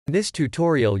In this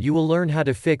tutorial you will learn how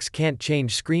to fix can't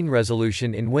change screen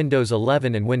resolution in Windows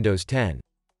 11 and Windows 10.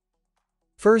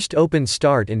 First open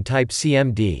Start and type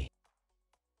CMD.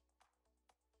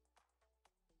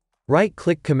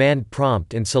 Right-click Command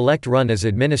Prompt and select Run as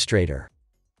Administrator.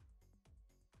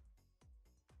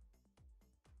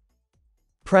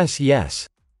 Press Yes.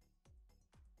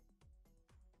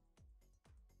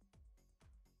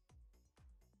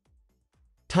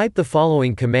 Type the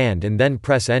following command and then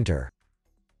press Enter.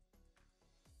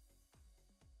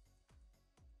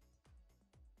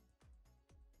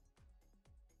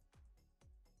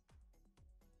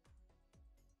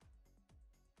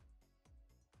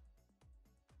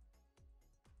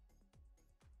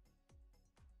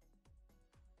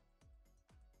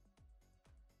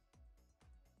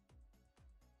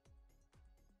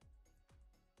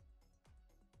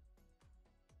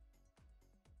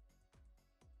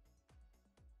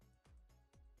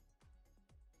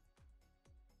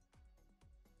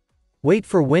 Wait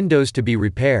for Windows to be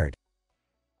repaired.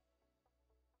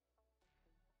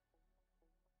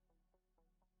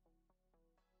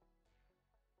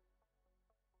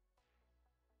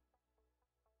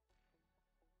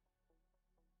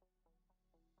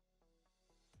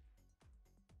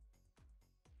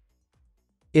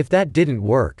 If that didn't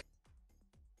work,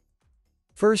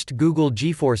 first Google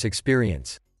GeForce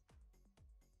Experience.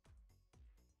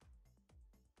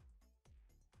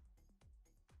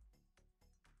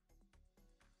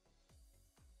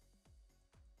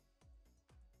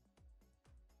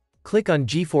 Click on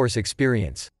GeForce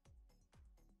Experience.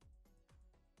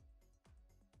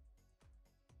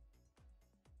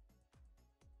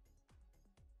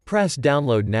 Press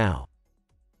Download now.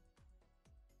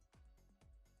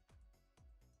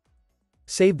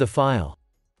 Save the file.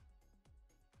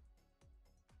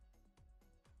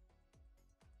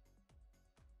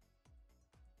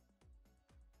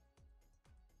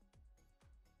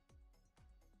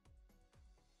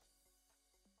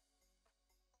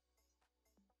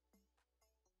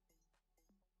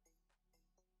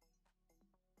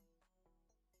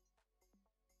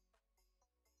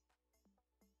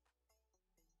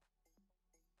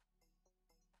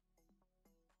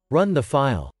 Run the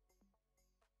file.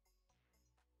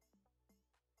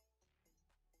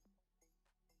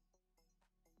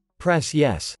 Press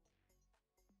Yes.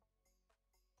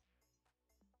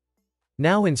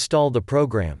 Now install the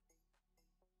program.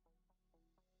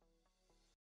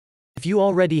 If you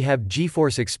already have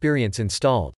GeForce Experience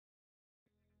installed,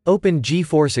 open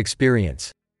GeForce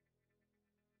Experience.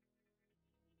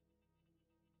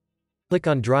 Click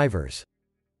on Drivers.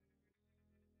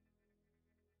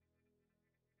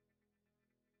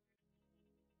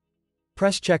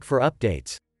 Press Check for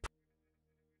updates.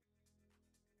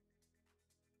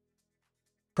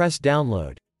 Press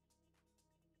Download.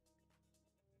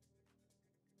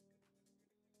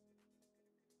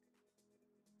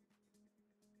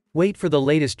 Wait for the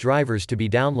latest drivers to be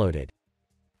downloaded.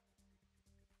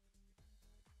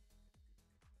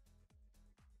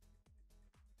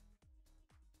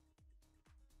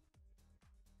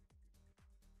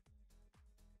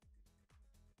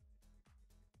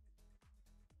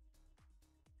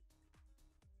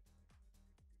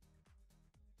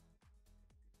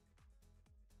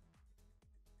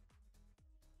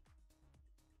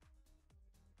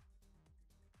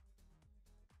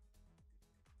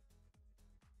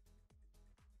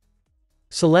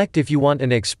 Select if you want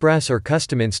an express or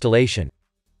custom installation.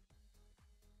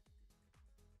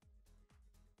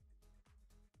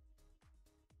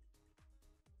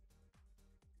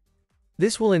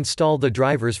 This will install the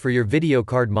drivers for your video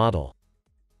card model.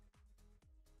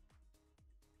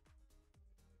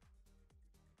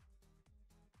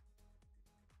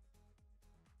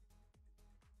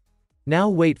 Now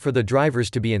wait for the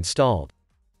drivers to be installed.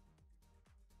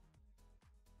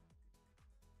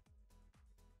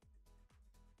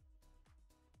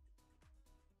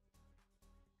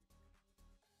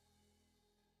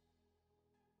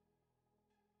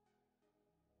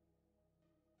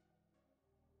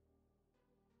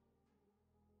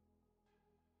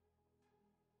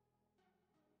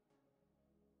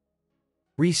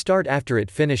 Restart after it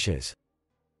finishes.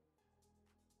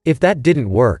 If that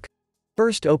didn't work,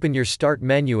 first open your Start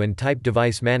menu and type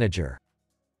Device Manager.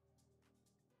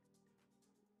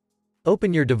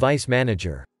 Open your Device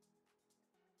Manager.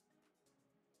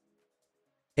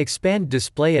 Expand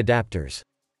Display Adapters.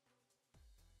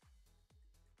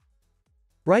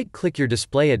 Right-click your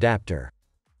display adapter.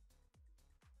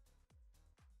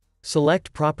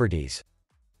 Select Properties.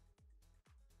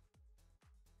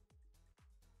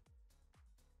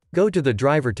 Go to the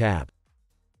Driver tab.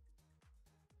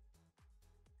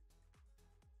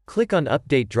 Click on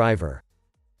Update Driver.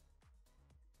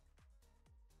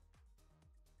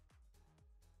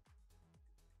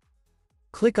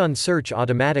 Click on Search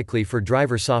automatically for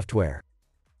driver software.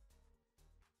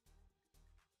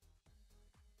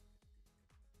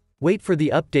 Wait for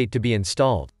the update to be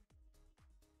installed.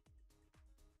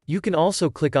 You can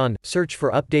also click on Search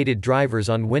for updated drivers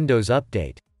on Windows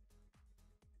Update.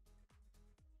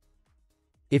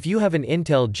 If you have an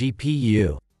Intel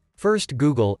GPU, first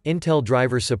Google Intel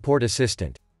Driver Support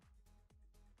Assistant.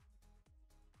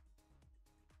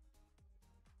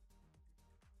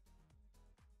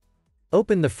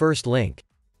 Open the first link.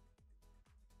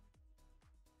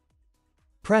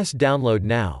 Press Download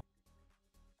now.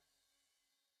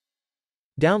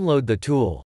 Download the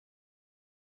tool.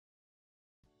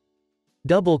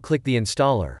 Double-click the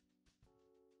installer.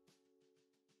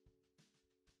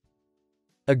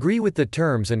 Agree with the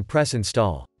terms and press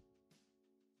Install.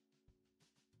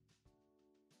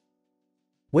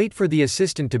 Wait for the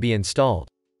assistant to be installed.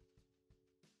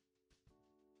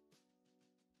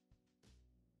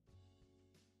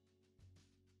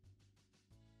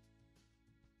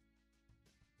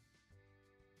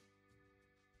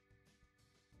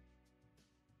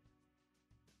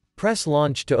 Press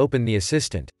Launch to open the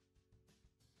assistant.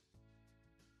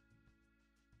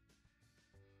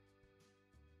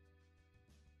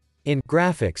 In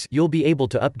Graphics, you'll be able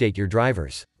to update your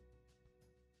drivers.